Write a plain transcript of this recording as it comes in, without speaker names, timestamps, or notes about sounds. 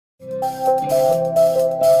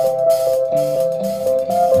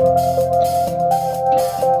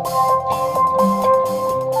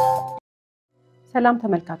ሰላም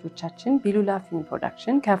ተመልካቾቻችን ቢሉላ ፊልም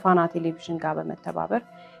ፕሮዳክሽን ከፋና ቴሌቪዥን ጋር በመተባበር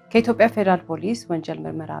ከኢትዮጵያ ፌደራል ፖሊስ ወንጀል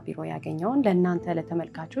ምርመራ ቢሮ ያገኘውን ለእናንተ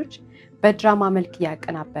ለተመልካቾች በድራማ መልክ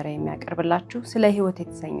ያቀናበረ የሚያቀርብላችሁ ስለ ህይወት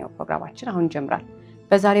የተሰኘው ፕሮግራማችን አሁን ጀምራል።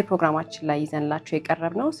 በዛሬ ፕሮግራማችን ላይ ይዘንላችሁ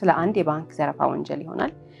የቀረብነው ስለ አንድ የባንክ ዘረፋ ወንጀል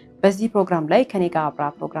ይሆናል። በዚህ ፕሮግራም ላይ ከኔ ጋር አብራ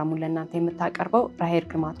ፕሮግራሙን ለእናንተ የምታቀርበው ራሄል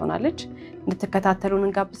ግርማ ትሆናለች። እንድትከታተሉን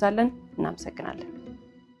እንጋብዛለን። እናመሰግናለን።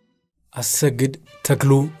 አሰግድ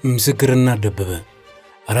ተክሉ ምስክርና ደበበ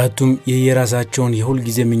አራቱም የየራሳቸውን የሁል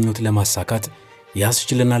ጊዜ ምኞት ለማሳካት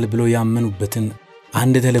ያስችለናል ብለው ያመኑበትን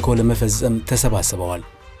አንድ ተልእኮ ለመፈጸም ተሰባስበዋል።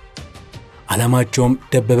 ዓላማቸውም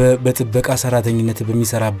ደበበ በጥበቃ ሰራተኝነት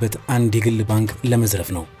በሚሰራበት አንድ የግል ባንክ ለመዝረፍ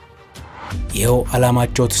ነው። ይኸው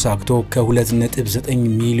ዓላማቸው ተሳክቶ ከ2.9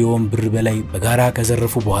 ሚሊዮን ብር በላይ በጋራ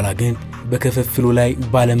ከዘረፉ በኋላ ግን በክፍፍሉ ላይ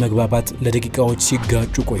ባለመግባባት ለደቂቃዎች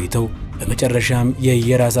ሲጋጩ ቆይተው በመጨረሻም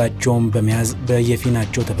የየራሳቸውን በመያዝ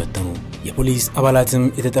በየፊናቸው ተበተኑ። የፖሊስ አባላትም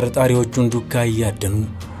የተጠርጣሪዎቹን ዱካ ያደኑ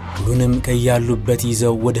ሁሉንም ከያሉበት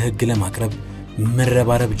ይዘው ወደ ህግ ለማቅረብ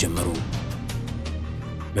መረባረብ ጀመሩ።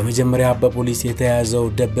 በመጀመሪያ በፖሊስ የተያዘው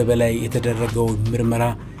ደበበ ላይ የተደረገው ምርመራ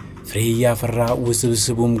ፍሬ ያፈራ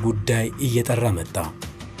ውስብስቡም ጉዳይ እየጠራ መጣ።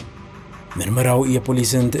 ምርመራው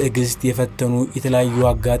የፖሊስን ትዕግስት የፈተኑ የተለያዩ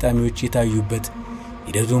አጋጣሚዎች የታዩበት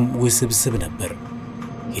ሂደቱም ውስብስብ ነበር።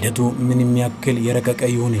 ሂደቱ ምንም ያክል የረቀቀ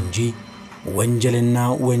ይሁን እንጂ ወንጀልና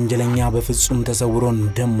ወንጀለኛ በፍጹም ተሰውሮ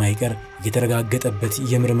እንደማይቀር የተረጋገጠበት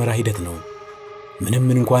የምርመራ ሂደት ነው። ምንም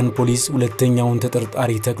እንኳን ፖሊስ ሁለተኛውን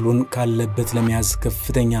ተጠርጣሪ ተክሉን ካለበት ለመያዝ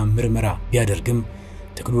ከፍተኛ ምርመራ ቢያደርግም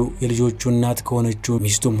ተክሉ የልጆቹ እናት ከሆነችው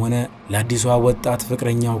ሚስቱም ሆነ ለአዲሷ ወጣት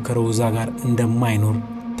ፍቅረኛው ከሮዛ ጋር እንደማይኖር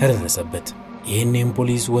ተደረሰበት። ይህንን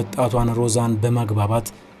ፖሊስ ወጣቷን ሮዛን በማግባባት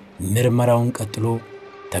ምርመራውን ቀጥሎ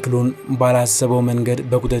ተክሉን ባላሰበው መንገድ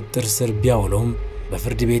በቁጥጥር ስር ቢያውለውም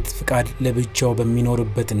በፍርድ ቤት ፍቃድ ለብቻው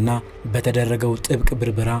በሚኖርበትና በተደረገው ጥብቅ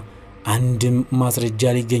ብርበራ አንድም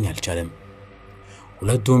ማስረጃ ሊገኝ አልቻለም።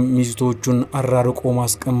 ሁለቱም ሚስቶቹን አራርቆ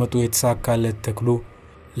ማስቀመጡ የተሳካለት ተክሉ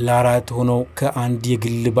ለአራት ሆነው ከአንድ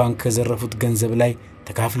የግል ባንክ ከዘረፉት ገንዘብ ላይ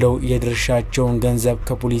ተካፍለው የድርሻቸውን ገንዘብ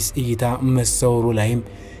ከፖሊስ እይታ መሰወሩ ላይም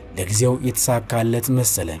ለጊዜው የተሳካለት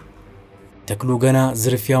መሰለ። ተክሉ ገና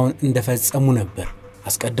ዝርፊያውን እንደፈጸሙ ነበር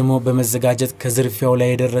አስቀድሞ በመዘጋጀት ከዝርፊያው ላይ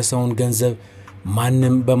የደረሰውን ገንዘብ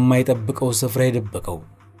ማንም በማይጠብቀው ስፍራ የደበቀው።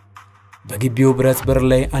 በግቢው ብረት በር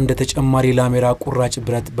ላይ አንድ ተጨማሪ ላሜራ ቁራጭ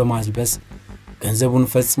ብረት በማልበስ ገንዘቡን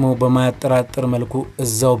ፈጽሞ በማያጠራጥር መልኩ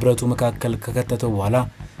እዛው ብረቱ መካከል ከከተተው በኋላ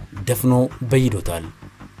ደፍኖ በይዶታል።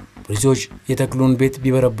 ፖሊሶች የተክሉን ቤት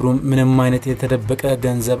ቢበረብሩም ምንም አይነት የተደበቀ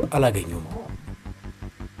ገንዘብ አላገኙም።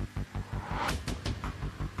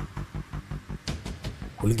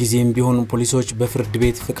 ሁልጊዜም ቢሆን ፖሊሶች በፍርድ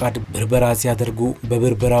ቤት ፍቃድ ብርበራ ሲያደርጉ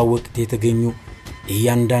በብርበራ ወቅት የተገኙ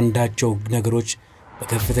እያንዳንዳቸው ነገሮች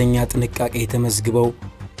በከፍተኛ ጥንቃቄ ተመዝግበው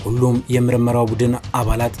ሁሉም የምርመራው ቡድን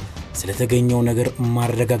አባላት ስለተገኘው ነገር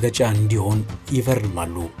ማረጋገጫ እንዲሆን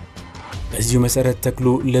ይፈርማሉ። በዚሁ መሰረት ተክሉ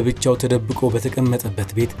ለብቻው ተደብቆ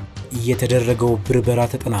በተቀመጠበት ቤት እየተደረገው ብርበራ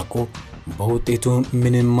ተጠናቆ በውጤቱ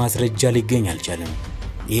ምንም ማስረጃ ሊገኝ አልቻለም።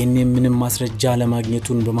 ይህንን ምንም ማስረጃ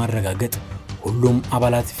ለማግኘቱን በማረጋገጥ ሁሉም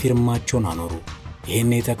አባላት ፊርማቸውን አኖሩ።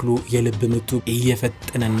 ይህኔ ተክሉ የልብ ምቱ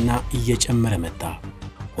እየፈጠነና እየጨመረ መጣ።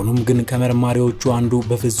 ሆኖም ግን ከመርማሪዎቹ አንዱ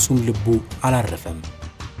በፍጹም ልቡ አላረፈም።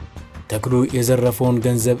 ተክሉ የዘረፈውን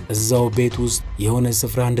ገንዘብ እዛው ቤት ውስጥ የሆነ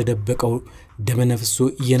ስፍራ እንደደበቀው ደመነፍሱ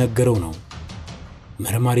እየነገረው ነው።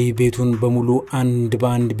 መርማሪ ቤቱን በሙሉ አንድ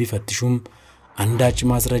ባንድ ቢፈትሹም አንዳች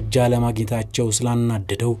ማስረጃ ለማግኘታቸው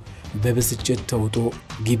ስላናደደው በብስጭት ተውጦ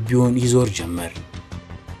ግቢውን ይዞር ጀመር።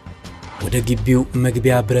 ወደ ግቢው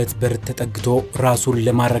መግቢያ ብረት በር ተጠግቶ ራሱን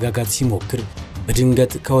ለማረጋጋት ሲሞክር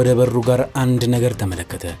በድንገት ከወደ በሩ ጋር አንድ ነገር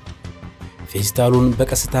ተመለከተ። ፌስታሉን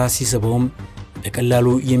በቀስታ ሲስበውም በቀላሉ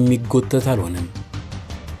የሚጎተት አልሆነም።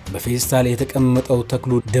 በፌስታል የተቀመጠው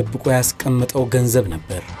ተክሉ ደብቆ ያስቀመጠው ገንዘብ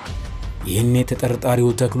ነበር። ይህኔ ተጠርጣሪው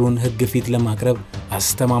ተክሉን ህግ ፊት ለማቅረብ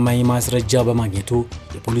አስተማማኝ ማስረጃ በማግኘቱ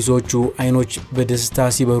የፖሊሶቹ አይኖች በደስታ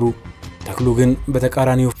ሲበሩ፣ ተክሉ ግን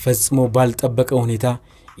በተቃራኒው ፈጽሞ ባልጠበቀው ሁኔታ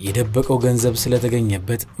የደበቀው ገንዘብ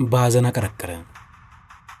ስለተገኘበት በሐዘን አቀረቀረ።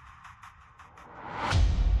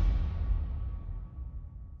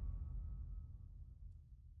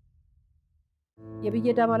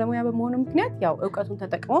 የብየዳ ባለሙያ በመሆኑ ምክንያት ያው ዕውቀቱን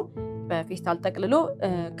ተጠቅሞ በፌስታል ተጠቅልሎ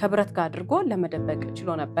ከብረት ጋር አድርጎ ለመደበቅ ችሎ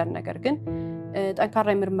ነበር። ነገር ግን ጠንካራ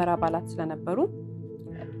የምርመራ አባላት ስለነበሩ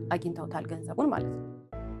አግኝተውታል ገንዘቡን ማለት ነው።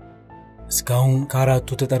 እስካሁን ከአራቱ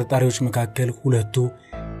ተጠርጣሪዎች መካከል ሁለቱ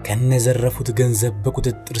ከነዘረፉት ገንዘብ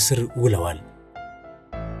በቁጥጥር ስር ውለዋል።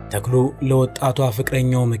 ተክሎ ለወጣቷ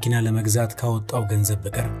ፍቅረኛው መኪና ለመግዛት ካወጣው ገንዘብ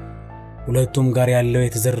በቀር ሁለቱም ጋር ያለው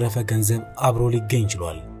የተዘረፈ ገንዘብ አብሮ ሊገኝ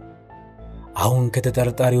ችሏል። አሁን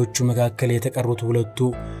ከተጠርጣሪዎቹ መካከል የተቀሩት ሁለቱ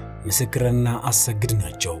ምስክርና አሰግድ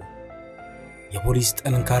ናቸው። የፖሊስ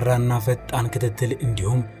ጠንካራና ፈጣን ክትትል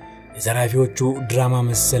እንዲሁም የዘራፊዎቹ ድራማ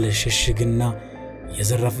መሰል ሽሽግና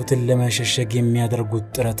የዘረፉትን ለመሸሸግ የሚያደርጉት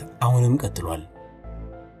ጥረት አሁንም ቀጥሏል።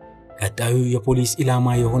 ቀጣዩ የፖሊስ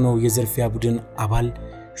ኢላማ የሆነው የዝርፊያ ቡድን አባል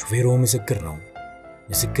ሹፌሩ ምስክር ነው።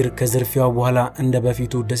 ምስክር ከዝርፊያው በኋላ እንደ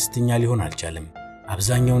በፊቱ ደስተኛ ሊሆን አልቻለም።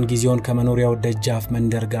 አብዛኛውን ጊዜውን ከመኖሪያው ደጃፍ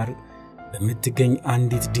መንደር ጋር በምትገኝ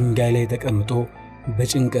አንዲት ድንጋይ ላይ ተቀምጦ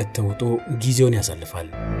በጭንቀት ተውጦ ጊዜውን ያሳልፋል።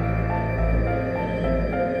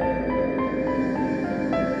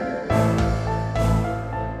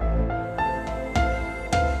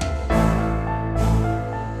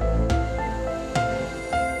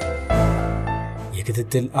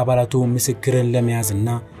 የክትትል አባላቱ ምስክርን ለመያዝና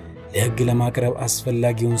ለሕግ ለማቅረብ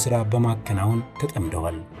አስፈላጊውን ሥራ በማከናወን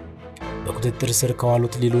ተጠምደዋል። በቁጥጥር ስር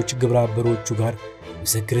ከዋሉት ሌሎች ግብረ አበሮቹ ጋር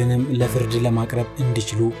ምስክርንም ለፍርድ ለማቅረብ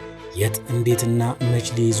እንዲችሉ የት እንዴትና መች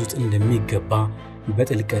ሊይዙት እንደሚገባ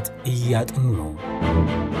በጥልቀት እያጠኑ ነው።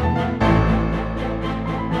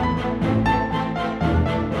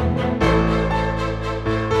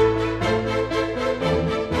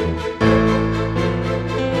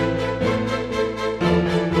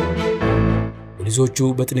 ፖሊሶቹ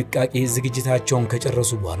በጥንቃቄ ዝግጅታቸውን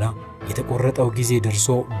ከጨረሱ በኋላ የተቆረጠው ጊዜ ደርሶ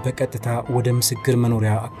በቀጥታ ወደ ምስክር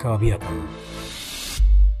መኖሪያ አካባቢ ያቀኑ።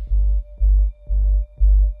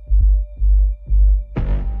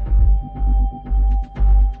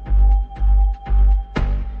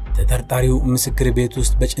 ተጠርጣሪው ምስክር ቤት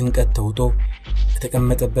ውስጥ በጭንቀት ተውጦ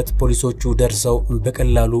የተቀመጠበት ፖሊሶቹ ደርሰው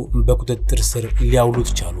በቀላሉ በቁጥጥር ስር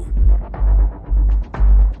ሊያውሉት ቻሉ።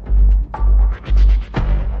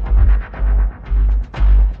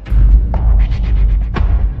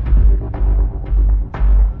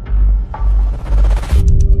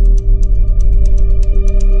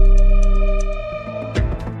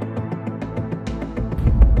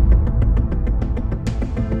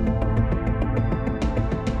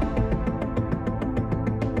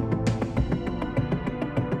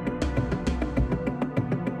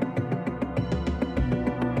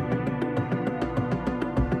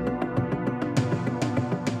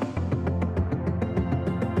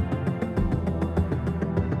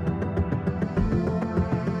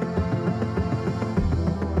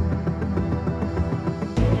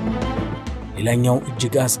 ሌላኛው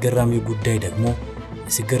እጅግ አስገራሚ ጉዳይ ደግሞ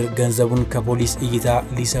ምስክር ገንዘቡን ከፖሊስ እይታ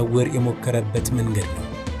ሊሰውር የሞከረበት መንገድ ነው።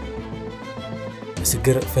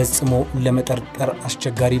 ምስክር ፈጽሞ ለመጠርጠር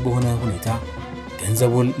አስቸጋሪ በሆነ ሁኔታ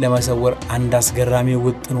ገንዘቡን ለመሰወር አንድ አስገራሚ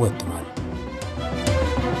ውጥን ወጥቷል።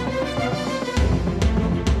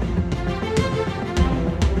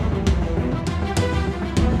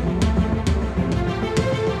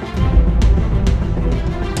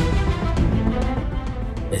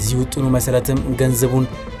 በዚህ ውጥኑ መሰረትም ገንዘቡን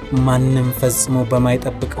ማንም ፈጽሞ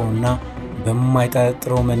በማይጠብቀውና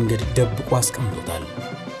በማይጠረጥረው መንገድ ደብቆ አስቀምጦታል።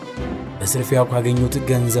 በዝርፊያው ካገኙት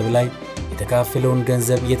ገንዘብ ላይ የተካፈለውን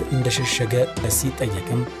ገንዘብ የት እንደሸሸገ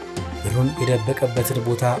ሲጠየቅም ብሩን የደበቀበትን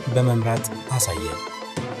ቦታ በመምራት አሳየ።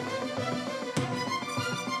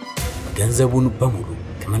 ገንዘቡን በሙሉ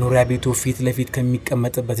ከመኖሪያ ቤቱ ፊት ለፊት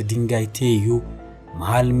ከሚቀመጥበት ድንጋይ ትይዩ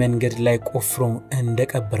መሃል መንገድ ላይ ቆፍሮ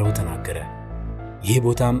እንደቀበረው ተናገረ። ይህ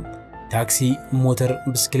ቦታም ታክሲ፣ ሞተር፣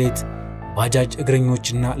 ብስክሌት፣ ባጃጅ፣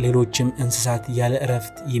 እግረኞችና ሌሎችም እንስሳት ያለ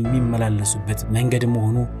እረፍት የሚመላለሱበት መንገድ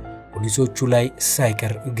መሆኑ ፖሊሶቹ ላይ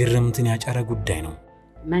ሳይቀር ግርምትን ያጫረ ጉዳይ ነው።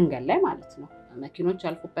 መንገድ ላይ ማለት ነው። መኪኖች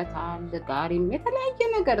ያልፉበታል፣ ጋሪም የተለያየ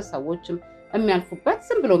ነገር ሰዎችም የሚያልፉበት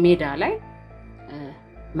ዝም ብሎ ሜዳ ላይ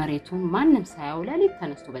መሬቱን ማንም ሳያው ለሊት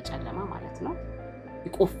ተነስቶ በጨለማ ማለት ነው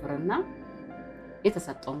ይቆፍርና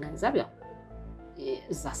የተሰጠውን ገንዘብ ያው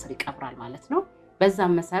እዛ ስር ይቀብራል ማለት ነው።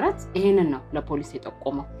 በዛም መሰረት ይሄንን ነው ለፖሊስ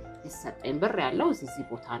የጠቆመው። ይሰጠኝ ብር ያለው እዚህ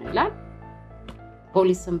ቦታ ነው ይላል።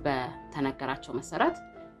 ፖሊስም በተነገራቸው መሰረት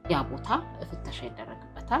ያ ቦታ ፍተሻ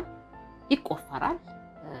ይደረግበታል፣ ይቆፈራል።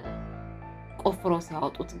 ቆፍሮ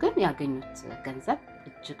ሲያወጡት ግን ያገኙት ገንዘብ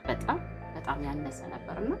እጅግ በጣም ያነሰ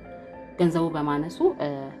ነበርና ገንዘቡ በማነሱ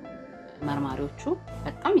መርማሪዎቹ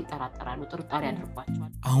በጣም ይጠራጠራሉ፣ ጥርጣሬ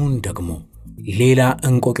ያደርባቸዋል። አሁን ደግሞ ሌላ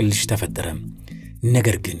እንቆቅልሽ ተፈጠረ።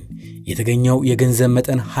 ነገር ግን የተገኘው የገንዘብ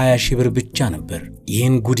መጠን 20 ሺህ ብር ብቻ ነበር።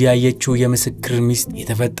 ይህን ጉድ ያየችው የምስክር ሚስት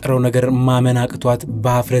የተፈጠረው ነገር ማመን አቅቷት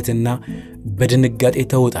በአፍረትና በድንጋጤ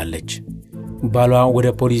ተውጣለች። ባሏ ወደ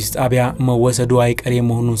ፖሊስ ጣቢያ መወሰዱ አይቀሬ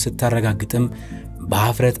መሆኑን ስታረጋግጥም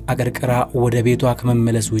በአፍረት አቀርቅራ ወደ ቤቷ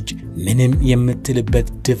ከመመለስ ውጭ ምንም የምትልበት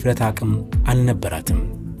ድፍረት አቅም አልነበራትም።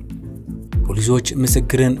 ፖሊሶች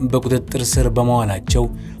ምስክርን በቁጥጥር ስር በመዋላቸው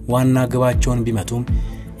ዋና ግባቸውን ቢመቱም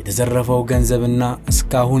የተዘረፈው ገንዘብና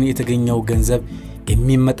እስካሁን የተገኘው ገንዘብ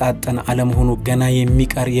የሚመጣጠን አለመሆኑ ገና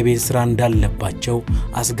የሚቀር የቤት ስራ እንዳለባቸው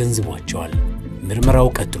አስገንዝቧቸዋል። ምርመራው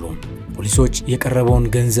ቀጥሎ ፖሊሶች የቀረበውን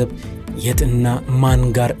ገንዘብ የትና ማን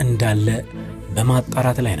ጋር እንዳለ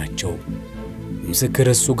በማጣራት ላይ ናቸው። ምስክር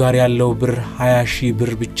እሱ ጋር ያለው ብር 20,000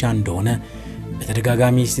 ብር ብቻ እንደሆነ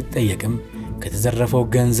በተደጋጋሚ ሲጠየቅም ከተዘረፈው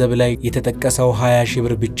ገንዘብ ላይ የተጠቀሰው 20,000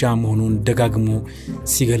 ብር ብቻ መሆኑን ደጋግሞ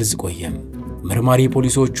ሲገልጽ ቆየ። መርማሪ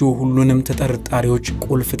ፖሊሶቹ ሁሉንም ተጠርጣሪዎች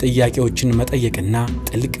ቁልፍ ጥያቄዎችን መጠየቅና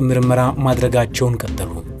ጥልቅ ምርመራ ማድረጋቸውን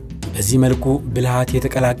ቀጠሉ። በዚህ መልኩ ብልሃት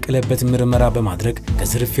የተቀላቀለበት ምርመራ በማድረግ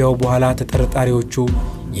ከዝርፊያው በኋላ ተጠርጣሪዎቹ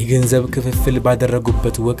የገንዘብ ክፍፍል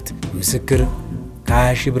ባደረጉበት ወቅት ምስክር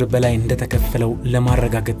ከ20,000 ብር በላይ እንደተከፈለው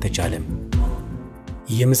ለማረጋገጥ ተቻለ።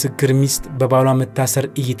 የምስክር ሚስት በባሏ መታሰር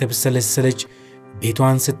እየተበሰለሰለች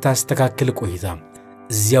ቤቷን ስታስተካክል ቆይታ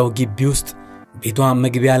እዚያው ግቢ ውስጥ ቤቷ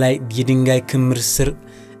መግቢያ ላይ የድንጋይ ክምር ስር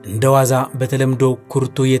እንደዋዛ በተለምዶ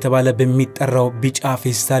ኩርቶ የተባለ በሚጠራው ቢጫ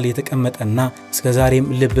ፌስታል የተቀመጠና እስከዛሬም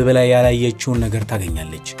ልብ በላይ ያላየችው ነገር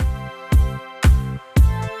ታገኛለች።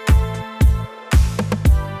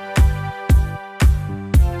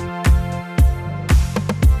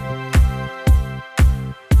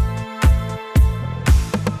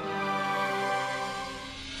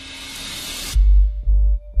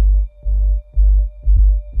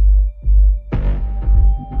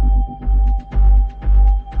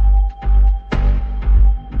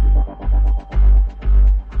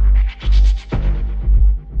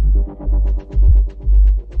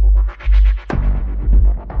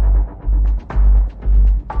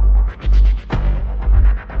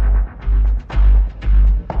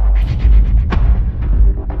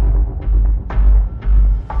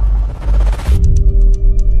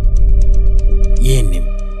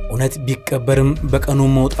 እውነት ቢቀበርም በቀኑ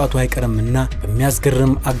መውጣቱ አይቀርምና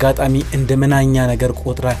በሚያስገርም አጋጣሚ እንደመናኛ ነገር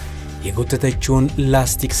ቆጥራ የጎተተችውን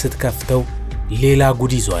ላስቲክ ስትከፍተው ሌላ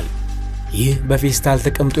ጉድ ይዟል። ይህ በፌስታል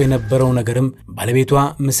ተቀምጦ የነበረው ነገርም ባለቤቷ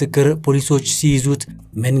ምስክር ፖሊሶች ሲይዙት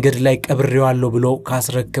መንገድ ላይ ቀብሬዋለሁ ብሎ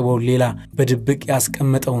ካስረከበው ሌላ በድብቅ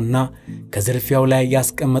ያስቀመጠውና ከዝርፊያው ላይ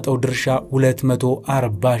ያስቀመጠው ድርሻ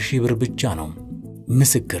 240,000 ብር ብቻ ነው።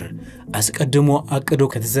 ምስክር አስቀድሞ አቅዶ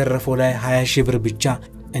ከተዘረፈው ላይ 20,000 ብር ብቻ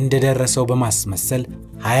እንደደረሰው በማስመሰል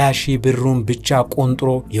 20,000 ብሩን ብቻ ቆንጥሮ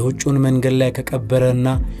የውጭውን መንገድ ላይ ከቀበረና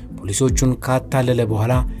ፖሊሶቹን ካታለለ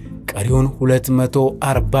በኋላ ቀሪውን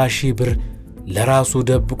 240,000 ብር ለራሱ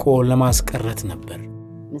ደብቆ ለማስቀረት ነበር።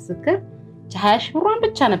 ምስክር 20,000 ብሩን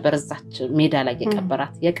ብቻ ነበር እዛች ሜዳ ላይ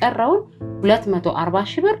የቀበራት። የቀረውን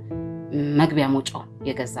 240,000 ብር መግቢያ ሞጫው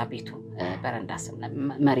የገዛ ቤቱ በረንዳ ስር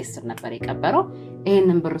መሬት ስር ነበር የቀበረው።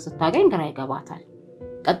 ይሄንን ብር ስታገኝ ግራ ይገባታል።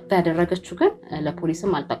 ቀጥታ ያደረገችው ግን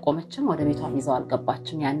ለፖሊስም አልጠቆመችም፣ ወደ ቤቷ ይዘው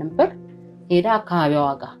አልገባችም። ያንን ብር ሄዳ አካባቢዋ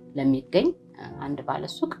ጋር ለሚገኝ አንድ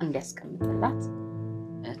ባለሱቅ እንዲያስቀምጥላት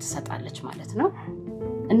ትሰጣለች ማለት ነው።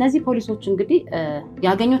 እነዚህ ፖሊሶች እንግዲህ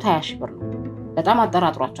ያገኙት 20,000 ብር ነው። በጣም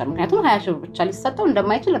አጠራጥሯቸዋል። ምክንያቱም 20,000 ብር ብቻ ሊሰጠው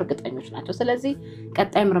እንደማይችል እርግጠኞች ናቸው። ስለዚህ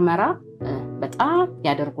ቀጣይ ምርመራ በጣም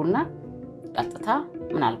ያደርጉና ቀጥታ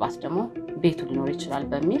ምናልባት ደግሞ ቤቱ ሊኖር ይችላል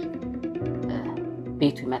በሚል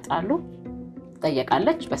ቤቱ ይመጣሉ።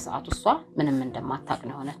 ጠየቃለች። በሰዓቱ እሷ ምንም እንደማታውቅ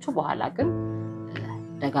ነው የሆነችው። በኋላ ግን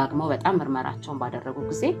ደጋግመው በጣም ምርመራቸውን ባደረጉ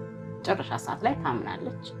ጊዜ ጨረሻ ሰዓት ላይ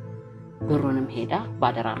ታምናለች። ብሩንም ሄዳ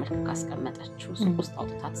ባደራ መልክ ካስቀመጠችው ሱቅ ውስጥ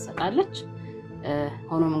አውጥታ ትሰጣለች።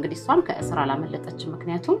 ሆኖም እንግዲህ እሷም ከእስር አላመለጠችም።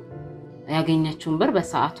 ምክንያቱም ያገኘችውን ብር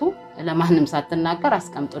በሰዓቱ ለማንም ሳትናገር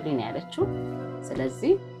አስቀምጡልኝ ነው ያለችው።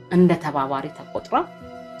 ስለዚህ እንደ ተባባሪ ተቆጥራ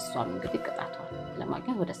እሷም እንግዲህ ቅጣቷን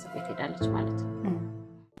ለማግኘት ወደ እስር ቤት ሄዳለች ማለት ነው።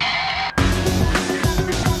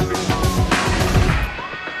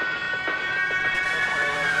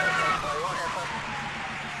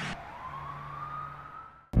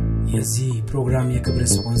 የዚህ ፕሮግራም የክብር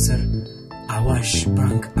ስፖንሰር አዋሽ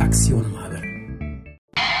ባንክ አክሲዮን ማህበር።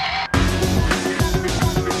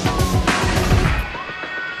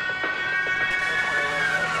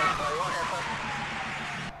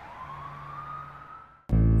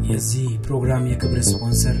 የዚህ ፕሮግራም የክብር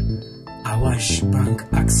ስፖንሰር አዋሽ ባንክ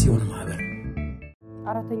አክሲዮን ማህበር።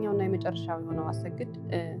 አራተኛውና የመጨረሻው የሆነው አሰግድ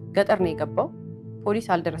ገጠር ነው የገባው። ፖሊስ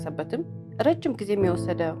አልደረሰበትም። ረጅም ጊዜ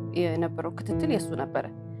የሚወሰደው የነበረው ክትትል የሱ ነበር።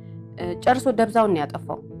 ጨርሶ ደብዛውን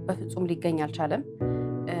ያጠፋው በፍጹም ሊገኝ አልቻለም።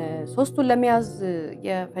 ሶስቱን ለመያዝ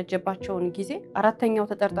የፈጀባቸውን ጊዜ አራተኛው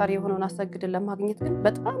ተጠርጣሪ የሆነውን አሰግድን ለማግኘት ግን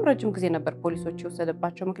በጣም ረጅም ጊዜ ነበር ፖሊሶች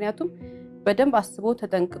የወሰደባቸው። ምክንያቱም በደንብ አስቦ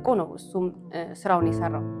ተጠንቅቆ ነው እሱም ስራውን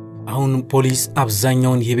የሰራው። አሁን ፖሊስ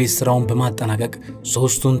አብዛኛውን የቤት ስራውን በማጠናቀቅ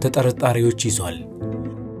ሶስቱን ተጠርጣሪዎች ይዟል።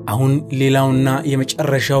 አሁን ሌላውና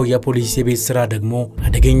የመጨረሻው የፖሊስ የቤት ስራ ደግሞ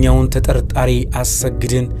አደገኛውን ተጠርጣሪ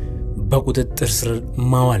አሰግድን በቁጥጥር ስር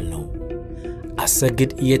ማዋል ነው።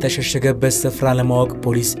 አሰግድ የተሸሸገበት ስፍራ ለማወቅ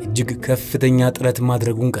ፖሊስ እጅግ ከፍተኛ ጥረት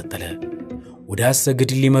ማድረጉን ቀጠለ። ወደ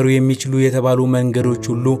አሰግድ ሊመሩ የሚችሉ የተባሉ መንገዶች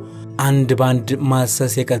ሁሉ አንድ ባንድ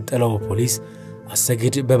ማሰስ የቀጠለው ፖሊስ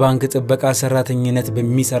አሰግድ በባንክ ጥበቃ ሰራተኝነት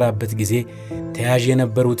በሚሰራበት ጊዜ ተያዥ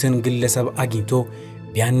የነበሩትን ግለሰብ አግኝቶ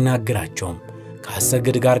ቢያናግራቸውም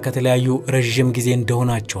ከአሰግድ ጋር ከተለያዩ ረጅም ጊዜ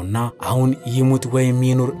እንደሆናቸውና አሁን ይሙት ወይም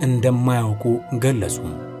ይኑር እንደማያውቁ ገለጹ።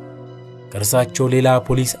 ከርሳቸው ሌላ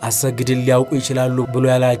ፖሊስ አሰግድን ሊያውቁ ይችላሉ ብሎ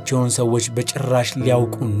ያላቸውን ሰዎች በጭራሽ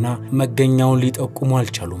ሊያውቁና መገኛውን ሊጠቁሙ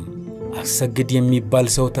አልቻሉም። አሰግድ የሚባል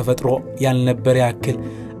ሰው ተፈጥሮ ያልነበረ ያክል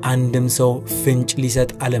አንድም ሰው ፍንጭ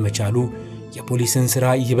ሊሰጥ አለመቻሉ የፖሊስን ሥራ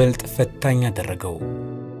ይበልጥ ፈታኝ አደረገው።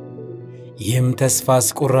 ይህም ተስፋ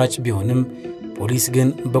አስቆራጭ ቢሆንም ፖሊስ ግን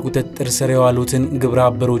በቁጥጥር ስር የዋሉትን ግብረ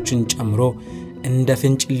አበሮችን ጨምሮ እንደ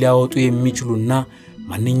ፍንጭ ሊያወጡ የሚችሉና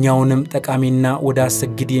ማንኛውንም ጠቃሚና ወደ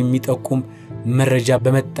አሰግድ የሚጠቁም መረጃ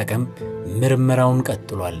በመጠቀም ምርመራውን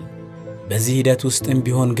ቀጥሏል። በዚህ ሂደት ውስጥም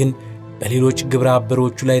ቢሆን ግን በሌሎች ግብረ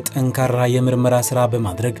አበሮቹ ላይ ጠንካራ የምርመራ ሥራ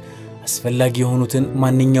በማድረግ አስፈላጊ የሆኑትን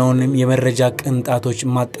ማንኛውንም የመረጃ ቅንጣቶች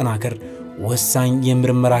ማጠናከር ወሳኝ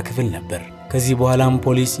የምርመራ ክፍል ነበር። ከዚህ በኋላም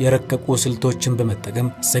ፖሊስ የረቀቁ ስልቶችን በመጠቀም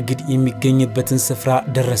አሰግድ የሚገኝበትን ስፍራ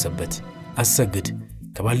ደረሰበት። አሰግድ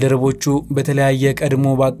ከባልደረቦቹ በተለያየ ቀድሞ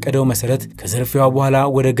ባቀደው መሰረት ከዝርፊያው በኋላ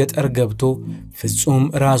ወደ ገጠር ገብቶ ፍጹም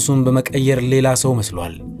ራሱን በመቀየር ሌላ ሰው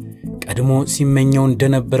መስሏል። ቀድሞ ሲመኘው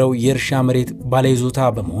እንደነበረው የእርሻ መሬት ባለይዞታ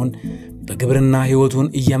በመሆን በግብርና ሕይወቱን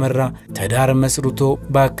እየመራ ተዳር መስርቶ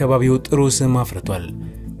በአካባቢው ጥሩ ስም አፍርቷል።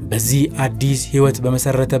 በዚህ አዲስ ሕይወት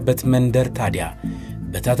በመሰረተበት መንደር ታዲያ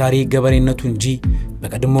በታታሪ ገበሬነቱ እንጂ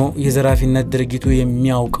በቀድሞ የዘራፊነት ድርጊቱ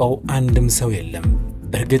የሚያውቀው አንድም ሰው የለም።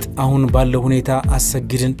 በርግጥ አሁን ባለው ሁኔታ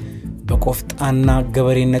አሰግድን በቆፍጣና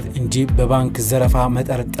ገበሬነት እንጂ በባንክ ዘረፋ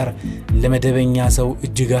መጠርጠር ለመደበኛ ሰው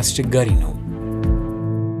እጅግ አስቸጋሪ ነው።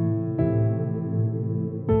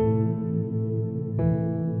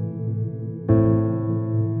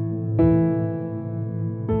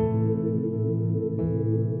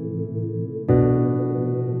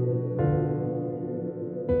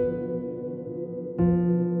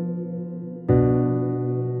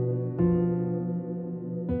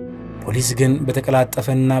 ፖሊስ ግን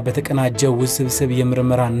በተቀላጠፈና በተቀናጀ ውስብስብ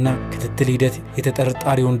የምርመራና ክትትል ሂደት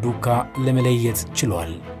የተጠርጣሪውን ዱካ ለመለየት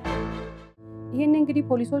ችሏል። ይሄን እንግዲህ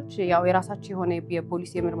ፖሊሶች ያው የራሳቸው የሆነ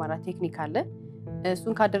የፖሊስ የምርመራ ቴክኒክ አለ።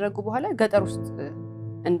 እሱን ካደረጉ በኋላ ገጠር ውስጥ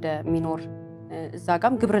እንደሚኖር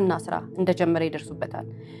እዛጋም ግብርና ስራ እንደጀመረ ይደርሱበታል።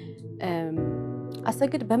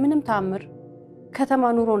 አሰግድ በምንም ተአምር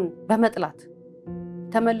ከተማ ኑሮን በመጥላት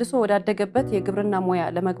ተመልሶ ወዳደገበት የግብርና ሙያ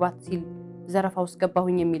ለመግባት ሲል ዘረፋው ውስጥ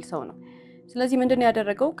ገባሁኝ የሚል ሰው ነው። ስለዚህ ምንድነው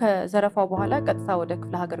ያደረገው? ከዘረፋው በኋላ ቀጥታ ወደ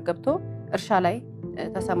ክፍለ ሀገር ገብቶ እርሻ ላይ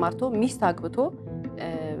ተሰማርቶ ሚስት አግብቶ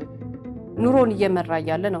ኑሮን እየመራ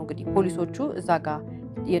ያለ ነው። እንግዲህ ፖሊሶቹ እዛጋ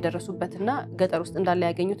የደረሱበትና ገጠር ውስጥ እንዳለ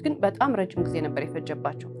ያገኙት ግን በጣም ረጅም ጊዜ ነበር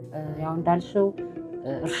የፈጀባቸው። ያው እንዳልሽው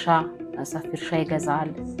እርሻ ሰፊ እርሻ ይገዛል፣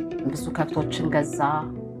 ብዙ ከብቶችን ገዛ፣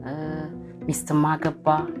 ሚስትም አገባ።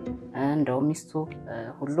 እንደው ሚስቱ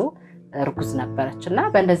ሁሉ እርጉዝ ነበረችና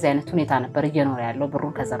በእንደዚህ አይነት ሁኔታ ነበር እየኖረ ያለው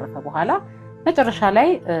ብሩን ከዘረፈ በኋላ። መጨረሻ ላይ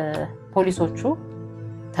ፖሊሶቹ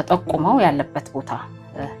ተጠቁመው ያለበት ቦታ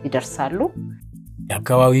ይደርሳሉ።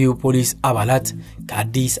 የአካባቢው ፖሊስ አባላት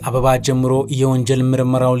ከአዲስ አበባ ጀምሮ የወንጀል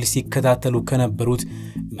ምርመራውን ሲከታተሉ ከነበሩት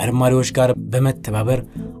መርማሪዎች ጋር በመተባበር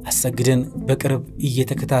አሰግድን በቅርብ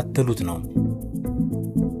እየተከታተሉት ነው።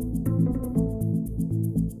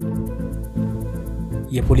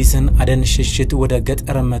 የፖሊስን አደን ሽሽት ወደ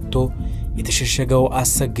ገጠር መጥቶ የተሸሸገው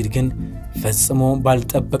አሰግድ ግን ፈጽሞ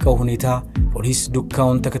ባልጠበቀው ሁኔታ ፖሊስ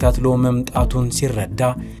ዱካውን ተከታትሎ መምጣቱን ሲረዳ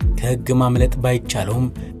ከሕግ ማምለጥ ባይቻለውም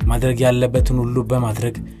ማድረግ ያለበትን ሁሉ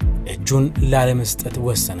በማድረግ እጁን ላለመስጠት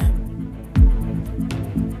ወሰነ።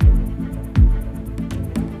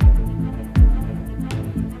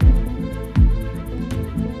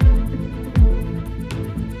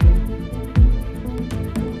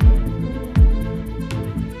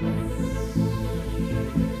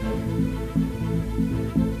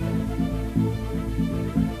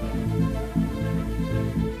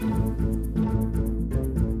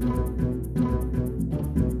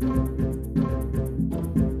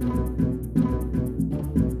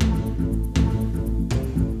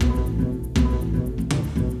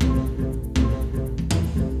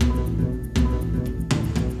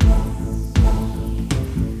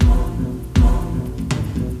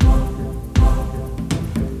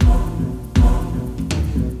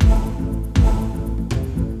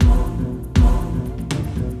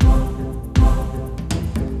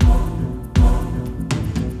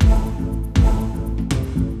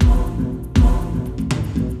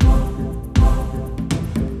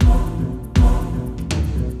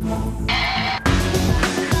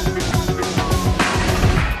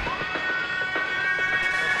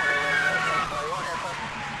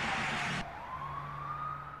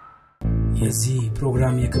 የዚህ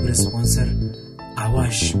ፕሮግራም የክብር ስፖንሰር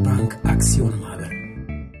አዋሽ ባንክ አክሲዮን ማህበር።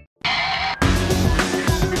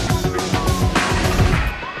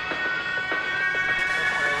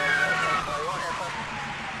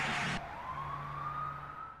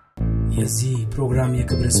 የዚህ ፕሮግራም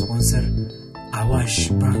የክብር ስፖንሰር አዋሽ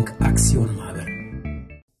ባንክ አክሲዮን ማህበር።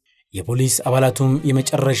 የፖሊስ አባላቱም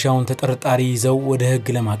የመጨረሻውን ተጠርጣሪ ይዘው ወደ ህግ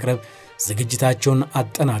ለማቅረብ ዝግጅታቸውን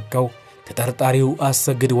አጠናቀው ተጠርጣሪው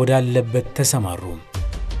አሰግድ ወዳለበት ተሰማሩ።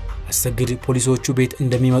 አሰግድ ፖሊሶቹ ቤት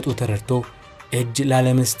እንደሚመጡ ተረድቶ እጅ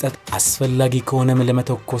ላለመስጠት አስፈላጊ ከሆነም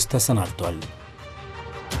ለመተኮስ ተሰናድቷል።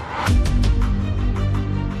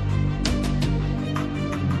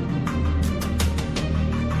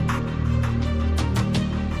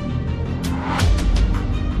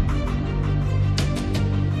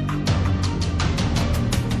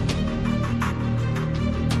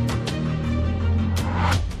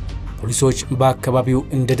 ፖሊሶች በአካባቢው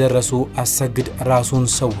እንደደረሱ አሰግድ ራሱን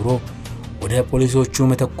ሰውሮ ወደ ፖሊሶቹ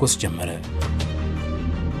መተኮስ ጀመረ።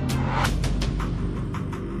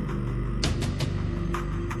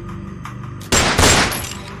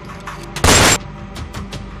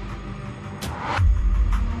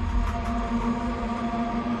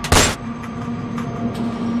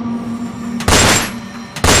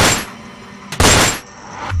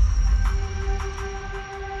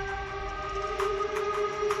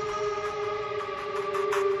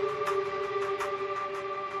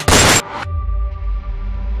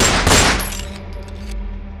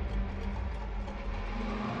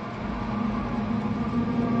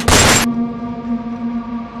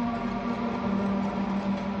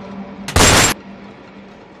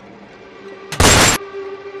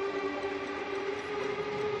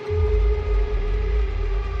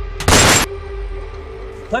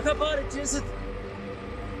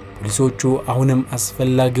 ፖሊሶቹ አሁንም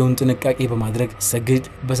አስፈላጊውን ጥንቃቄ በማድረግ አሰግድ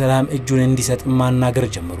በሰላም እጁን እንዲሰጥ ማናገር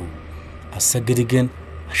ጀመሩ። አሰግድ ግን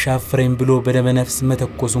አሻፈረኝ ብሎ በደመነፍስ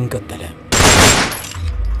መተኮሱን ቀጠለ።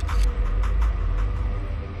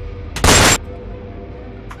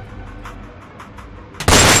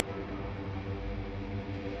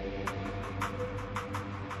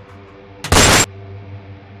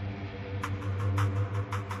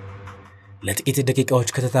 ለጥቂት ደቂቃዎች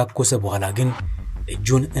ከተታኮሰ በኋላ ግን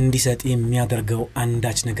እጁን እንዲሰጥ የሚያደርገው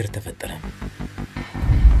አንዳች ነገር ተፈጠረ።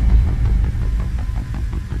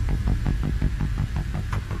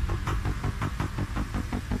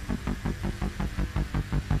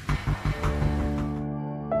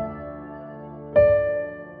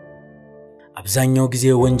 አብዛኛው ጊዜ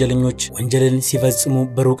ወንጀለኞች ወንጀልን ሲፈጽሙ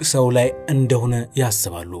በሩቅ ሰው ላይ እንደሆነ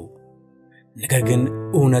ያስባሉ። ነገር ግን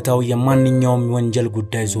እውነታው የማንኛውም ወንጀል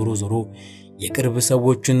ጉዳይ ዞሮ ዞሮ የቅርብ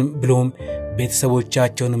ሰዎችን ብሎም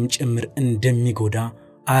ቤተሰቦቻቸውንም ጭምር እንደሚጎዳ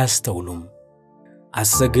አያስተውሉም።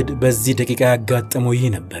 አሰግድ በዚህ ደቂቃ ያጋጠመው ይህ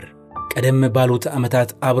ነበር። ቀደም ባሉት ዓመታት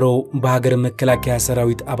አብረው በሀገር መከላከያ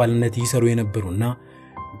ሰራዊት አባልነት ይሰሩ የነበሩና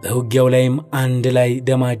በውጊያው ላይም አንድ ላይ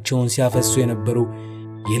ደማቸውን ሲያፈሱ የነበሩ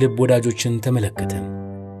የልብ ወዳጆችን ተመለከተ።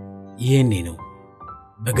 ይሄኔ ነው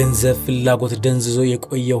በገንዘብ ፍላጎት ደንዝዞ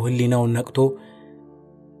የቆየው ህሊናው ነቅቶ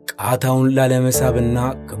ቃታውን ላለመሳብና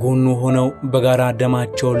ከጎኑ ሆነው በጋራ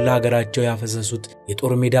ደማቸውን ለሀገራቸው ያፈሰሱት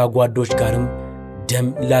የጦር ሜዳ ጓዶች ጋርም ደም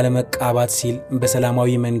ላለመቃባት ሲል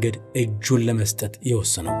በሰላማዊ መንገድ እጁን ለመስጠት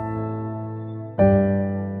ይወሰነው።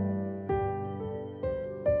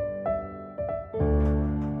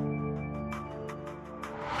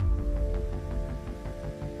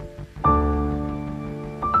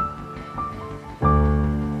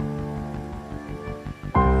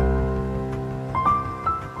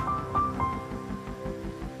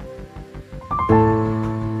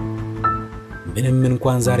 ምንም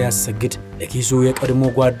እንኳን ዛሬ አሰግድ ለኪሱ የቀድሞ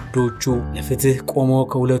ጓዶቹ ለፍትህ ቆሞ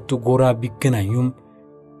ከሁለቱ ጎራ ቢገናኙም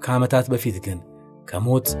ከዓመታት በፊት ግን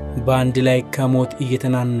ከሞት በአንድ ላይ ከሞት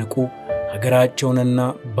እየተናነቁ ሀገራቸውንና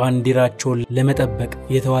ባንዲራቸውን ለመጠበቅ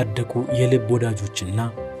የተዋደቁ የልብ ወዳጆችና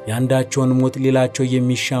ያንዳቸውን ሞት ሌላቸው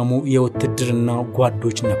የሚሻሙ የውትድርና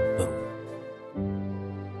ጓዶች ነበሩ።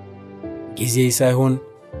 ጊዜ ሳይሆን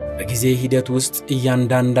በጊዜ ሂደት ውስጥ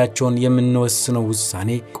እያንዳንዳቸውን የምንወስነው ውሳኔ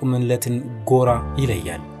ቁምንለትን ጎራ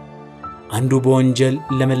ይለያል። አንዱ በወንጀል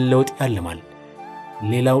ለመለወጥ ያለማል፣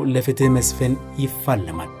 ሌላው ለፍትህ መስፈን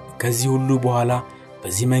ይፋለማል። ከዚህ ሁሉ በኋላ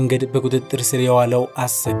በዚህ መንገድ በቁጥጥር ስር የዋለው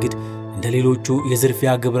አሰግድ እንደሌሎቹ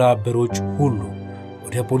የዝርፊያ ግብረ አበሮች ሁሉ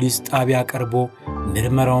ወደ ፖሊስ ጣቢያ ቀርቦ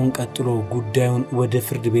ምርመራውን ቀጥሎ ጉዳዩን ወደ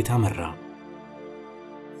ፍርድ ቤት አመራ።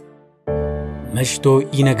 መሽቶ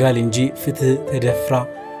ይነጋል እንጂ ፍትህ ተደፍራ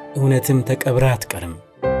እውነትም ተቀብራ አትቀርም።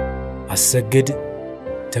 አሰግድ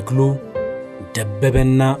ተክሉ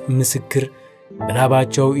ደበበና ምስክር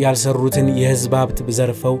በላባቸው ያልሰሩትን የህዝብ ሀብት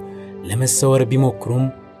ዘርፈው ለመሰወር ቢሞክሩም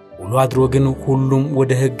ውሎ አድሮ ግን ሁሉም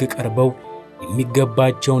ወደ ሕግ ቀርበው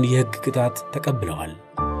የሚገባቸውን የሕግ ቅጣት ተቀብለዋል።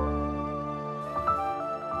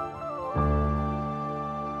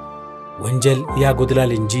 ወንጀል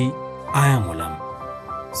ያጎድላል እንጂ አያሞላም።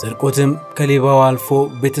 ስርቆትም ከሌባው አልፎ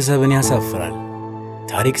ቤተሰብን ያሳፍራል።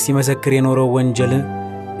 ታሪክ ሲመሰክር የኖረው ወንጀል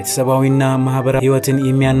ቤተሰባዊና ማህበራዊ ሕይወትን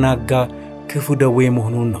የሚያናጋ ክፉ ደዌ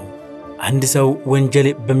መሆኑን ነው። አንድ ሰው ወንጀል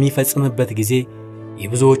በሚፈጽምበት ጊዜ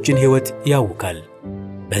የብዙዎችን ሕይወት ያውካል።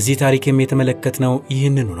 በዚህ ታሪክም የተመለከትነው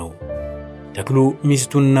ይህንኑ ነው። ተክሉ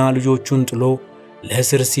ሚስቱና ልጆቹን ጥሎ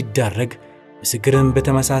ለእስር ሲዳረግ ምስክርም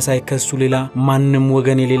በተመሳሳይ ከሱ ሌላ ማንም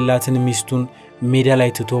ወገን የሌላትን ሚስቱን ሜዳ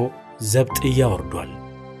ላይ ትቶ ዘብጥ ያወርዷል።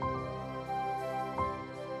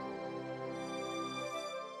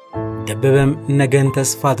 ደበበም ነገን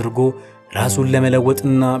ተስፋ አድርጎ ራሱን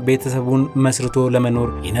ለመለወጥና ቤተሰቡን መስርቶ ለመኖር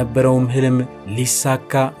የነበረውም ህልም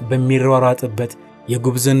ሊሳካ በሚሯሯጥበት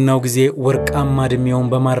የጉብዝናው ጊዜ ወርቃማ ዕድሜውን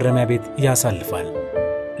በማረሚያ ቤት ያሳልፋል።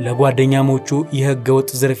 ለጓደኛሞቹ የሕገወጥ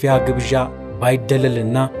ዝርፊያ ግብዣ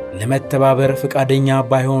ባይደለልና ለመተባበር ፍቃደኛ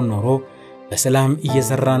ባይሆን ኖሮ በሰላም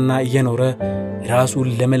እየሰራና እየኖረ ራሱን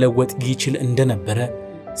ለመለወጥ ይችል እንደነበረ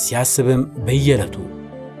ሲያስብም በየዕለቱ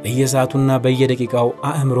በየሰዓቱና በየደቂቃው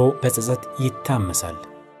አእምሮ በጸጸት ይታመሳል።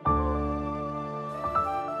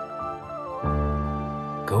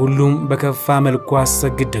 ከሁሉም በከፋ መልኩ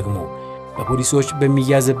አሰግድ ደግሞ በፖሊሶች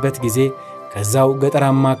በሚያዝበት ጊዜ ከዛው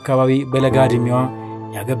ገጠራማ አካባቢ በለጋ ዕድሜዋ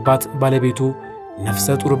ያገባት ባለቤቱ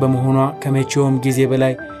ነፍሰ ጡር በመሆኗ ከመቼውም ጊዜ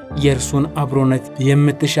በላይ የእርሱን አብሮነት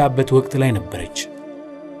የምትሻበት ወቅት ላይ ነበረች።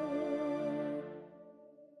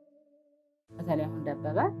 በተለይ አሁን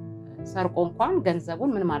ደበበ ሰርቆ እንኳን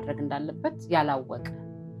ገንዘቡን ምን ማድረግ እንዳለበት ያላወቀ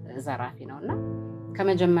ዘራፊ ነውና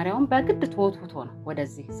ከመጀመሪያውም በግድ ተወትውቶ ነው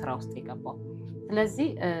ወደዚህ ስራ ውስጥ የገባው። ስለዚህ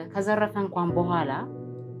ከዘረፈ እንኳን በኋላ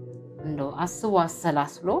እንደው አስቦ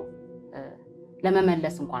አሰላስሎ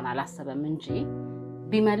ለመመለስ እንኳን አላሰበም እንጂ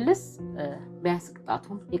ቢመልስ ቢያንስ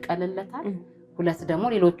ቅጣቱን ይቀልለታል። ሁለት ደግሞ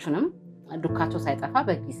ሌሎቹንም ዱካቸው ሳይጠፋ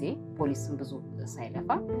በጊዜ ፖሊስም ብዙ ሳይለፋ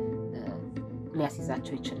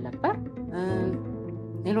ሊያስይዛቸው ይችል ነበር።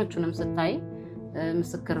 ሌሎቹንም ስታይ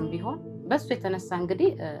ምስክርም ቢሆን በሱ የተነሳ እንግዲህ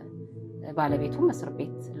ባለቤቱም እስር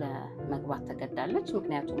ቤት ለመግባት ተገዳለች።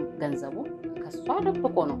 ምክንያቱም ገንዘቡ ከሷ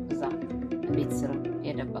ደብቆ ነው እዛ ቤት ስር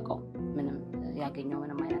የደበቀው። ምንም ያገኘው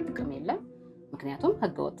ምንም አይነት ጥቅም የለም። ምክንያቱም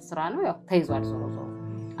ህገወጥ ስራ ነው። ያው ተይዟል። ዞሮ ዞሮ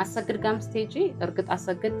አሰግድ ጋም ስቴጂ እርግጥ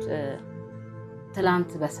አሰግድ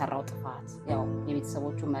ትላንት በሰራው ጥፋት ያው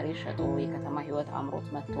የቤተሰቦቹ መሬት ሸጦ የከተማ ህይወት አምሮት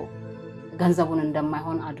መጥቶ ገንዘቡን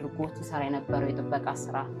እንደማይሆን አድርጎት ይሰራ የነበረው የጥበቃ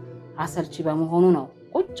ስራ አሰልቺ በመሆኑ ነው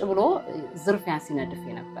ቁጭ ብሎ ዝርፊያን ሲነድፍ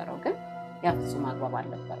የነበረው። ግን ያ ፍጹም አግባብ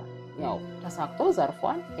አልነበረም። ያው ተሳክቶ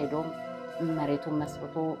ዘርፏል። ሄዶም መሬቱን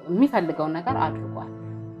መስርቶ የሚፈልገውን ነገር አድርጓል።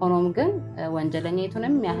 ሆኖም ግን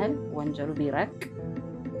ወንጀለኛይቱንም ያህል ወንጀሉ ቢረቅ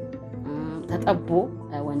ተጠቦ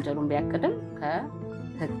ወንጀሉን ቢያቅድም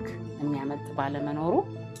ከህግ የሚያመጥ ባለመኖሩ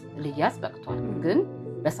ልያዝ በቅቷል። ግን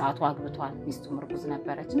በሰዓቱ አግብቷል። ሚስቱም እርጉዝ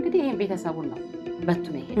ነበረች። እንግዲህ ይሄን ቤተሰቡን ነው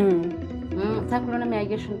በትኖ ይሄድ። ተክሉንም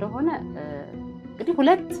ያየሽ እንደሆነ እንግዲህ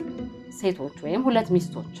ሁለት ሴቶች ወይም ሁለት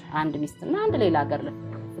ሚስቶች አንድ ሚስትና አንድ ሌላ ሀገር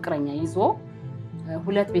ፍቅረኛ ይዞ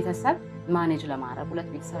ሁለት ቤተሰብ ማኔጅ ለማድረግ ሁለት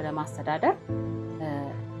ቤተሰብ ለማስተዳደር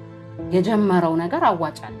የጀመረው ነገር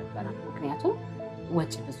አዋጭ አልነበረም። ምክንያቱም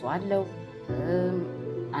ወጪ ብዙ አለው።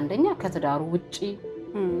 አንደኛ ከትዳሩ ውጪ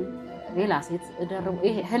ሌላ ሴት ደርቦ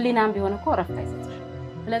ይሄ ህሊናም ቢሆን እኮ ረፍት አይሰጥሽ።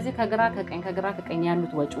 ስለዚህ ከግራ ከቀኝ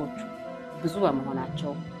ያሉት ወጪዎች ብዙ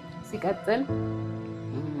በመሆናቸው ሲቀጥል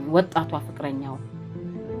ወጣቷ ፍቅረኛው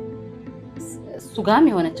እሱ ጋም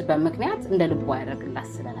የሆነችበት ምክንያት እንደ ልቡ ያደርግላት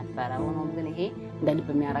ስለነበረ ሆኖም ግን ይሄ እንደ ልብ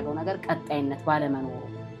የሚያደርገው ነገር ቀጣይነት ባለመኖሩ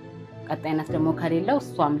ቀጣይነት ደግሞ ከሌለው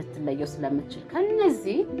እሷም ልትለየው ስለምትችል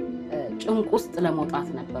ከነዚህ ጭንቅ ውስጥ ለመውጣት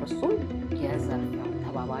ነበር እሱም የዘርፊያው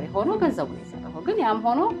ተባባሪ ሆኖ ገንዘቡን የሰረቀው። ግን ያም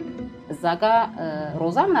ሆኖ እዛ ጋር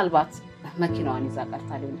ሮዛ ምናልባት መኪናዋን ይዛ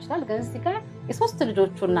ቀርታ ሊሆን ይችላል። ግን እዚህ ጋር የሶስት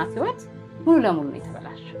ልጆቹ እናት ህይወት ሙሉ ለሙሉ ነው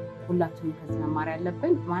የተበላሸው። ሁላችንም ከዚህ መማር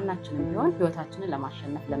ያለብን ማናችንም ቢሆን ህይወታችንን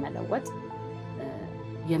ለማሸነፍ ለመለወጥ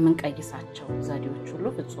የምንቀይሳቸው ዘዴዎች ሁሉ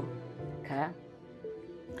ፍጹም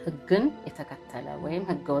ከህግን የተከተለ ወይም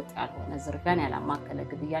ህገወጥ ያልሆነ ዝርፊያን ያላማከለ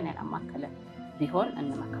ግድያን ያላማከለ ቢሆን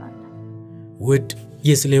እንመክራለን። ውድ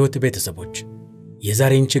የስለህይወት ቤተሰቦች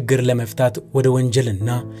የዛሬን ችግር ለመፍታት ወደ ወንጀልና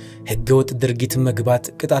ህገወጥ ድርጊት መግባት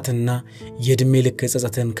ቅጣትና የዕድሜ ልክ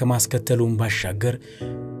ጸጸትን ከማስከተሉም ባሻገር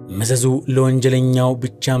መዘዙ ለወንጀለኛው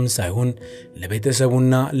ብቻም ሳይሆን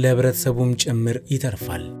ለቤተሰቡና ለህብረተሰቡም ጭምር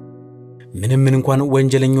ይተርፋል። ምንም እንኳን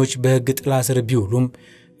ወንጀለኞች በህግ ጥላ ስር ቢውሉም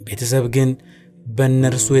ቤተሰብ ግን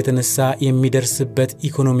በእነርሱ የተነሳ የሚደርስበት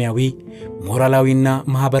ኢኮኖሚያዊ፣ ሞራላዊና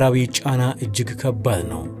ማህበራዊ ጫና እጅግ ከባድ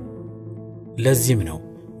ነው። ለዚህም ነው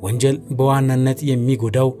ወንጀል በዋናነት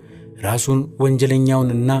የሚጎዳው ራሱን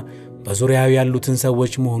ወንጀለኛውንና በዙሪያው ያሉትን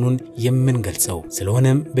ሰዎች መሆኑን የምንገልጸው።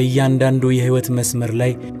 ስለሆነም በእያንዳንዱ የህይወት መስመር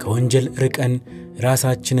ላይ ከወንጀል ርቀን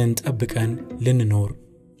ራሳችንን ጠብቀን ልንኖር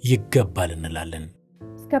ይገባል እንላለን።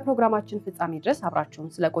 እስከ ፕሮግራማችን ፍጻሜ ድረስ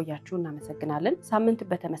አብራችሁን ስለቆያችሁ እናመሰግናለን። ሳምንት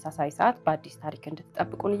በተመሳሳይ ሰዓት በአዲስ ታሪክ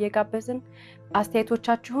እንድትጠብቁን እየጋበዝን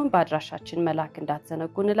አስተያየቶቻችሁን በአድራሻችን መላክ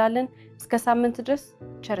እንዳትዘነጉ እንላለን። እስከ ሳምንት ድረስ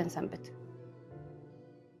ቸርን ሰንብት።